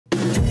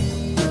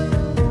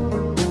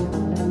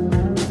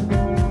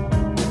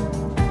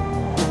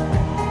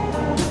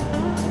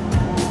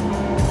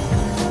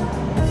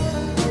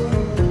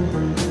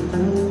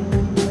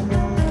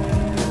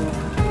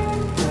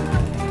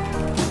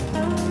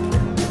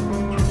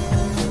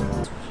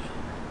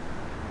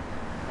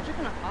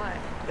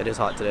It is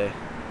hot today.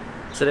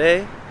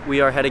 Today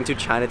we are heading to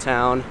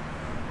Chinatown.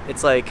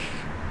 It's like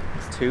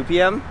 2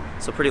 p.m.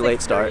 so pretty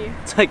late start.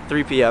 It's like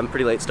 3 p.m.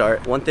 pretty late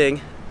start. One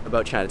thing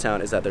about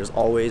Chinatown is that there's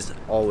always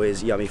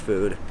yummy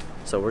food.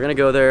 So we're gonna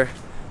go there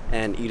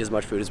and eat as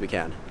much food as we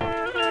can.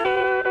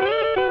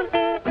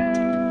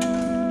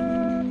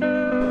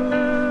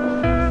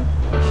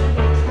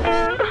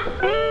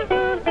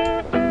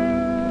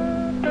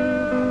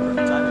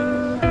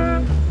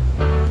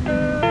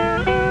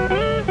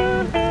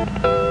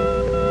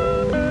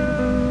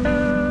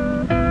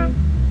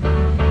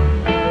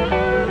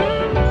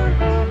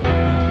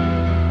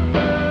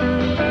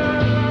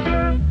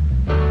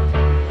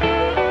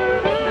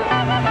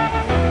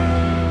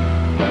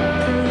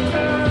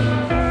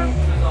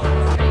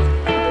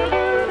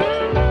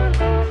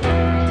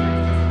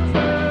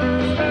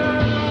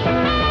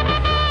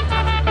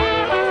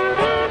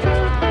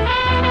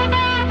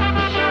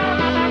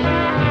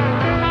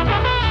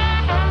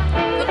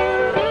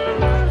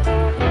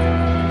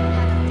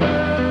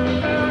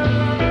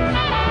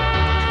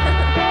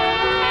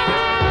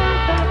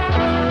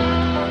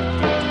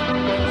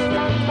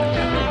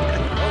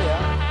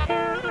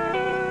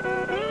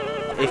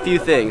 A few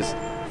things.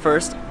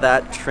 First,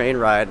 that train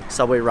ride,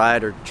 subway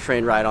ride or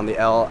train ride on the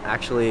L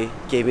actually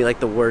gave me like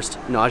the worst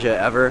nausea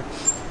ever,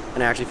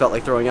 and I actually felt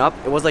like throwing up.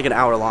 It was like an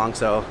hour long,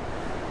 so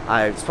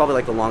it's probably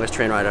like the longest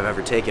train ride I've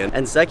ever taken.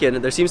 And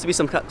second, there seems to be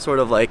some sort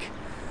of like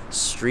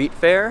street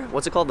fair.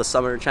 What's it called? The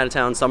summer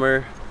Chinatown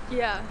summer?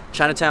 Yeah.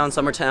 Chinatown,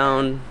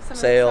 Summertown,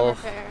 sale,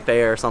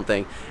 fair or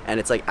something. And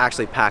it's like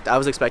actually packed. I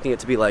was expecting it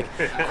to be like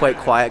quite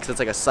quiet because it's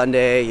like a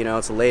Sunday, you know,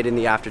 it's late in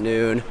the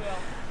afternoon.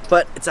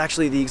 But it's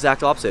actually the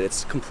exact opposite.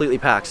 It's completely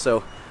packed.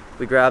 So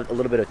we grabbed a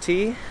little bit of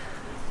tea.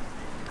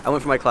 I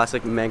went for my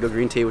classic mango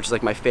green tea, which is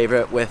like my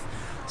favorite, with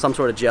some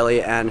sort of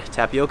jelly and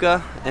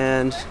tapioca.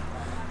 And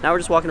now we're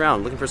just walking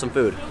around looking for some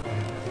food.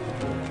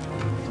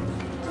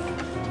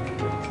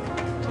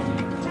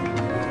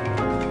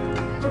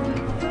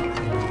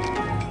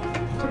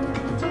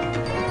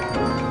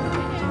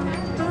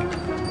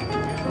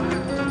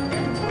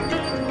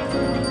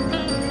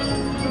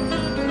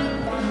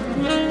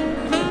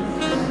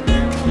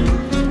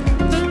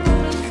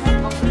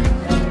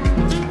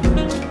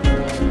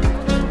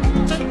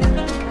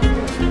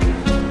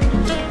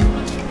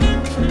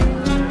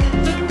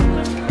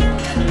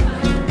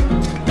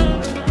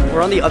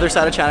 We're on the other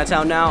side of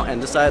Chinatown now,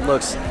 and this side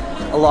looks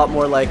a lot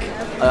more like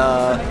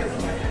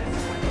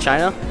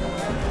China.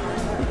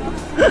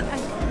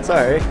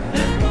 Sorry.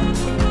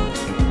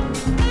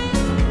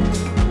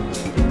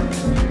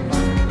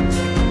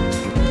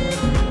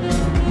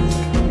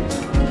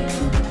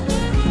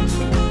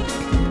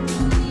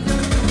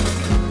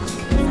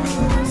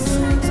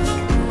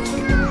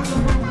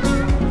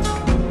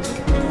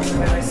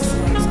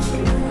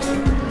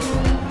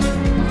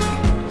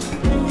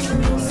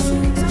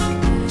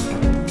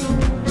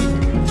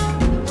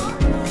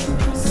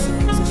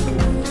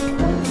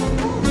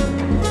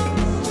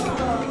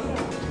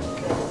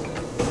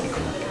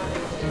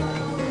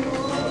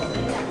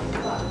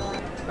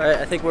 Alright,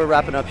 I think we're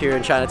wrapping up here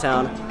in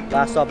Chinatown.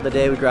 Last stop of the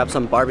day, we grabbed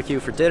some barbecue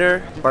for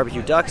dinner,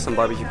 barbecue duck, some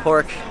barbecue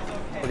pork.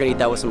 We're gonna eat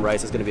that with some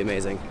rice, it's gonna be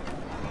amazing.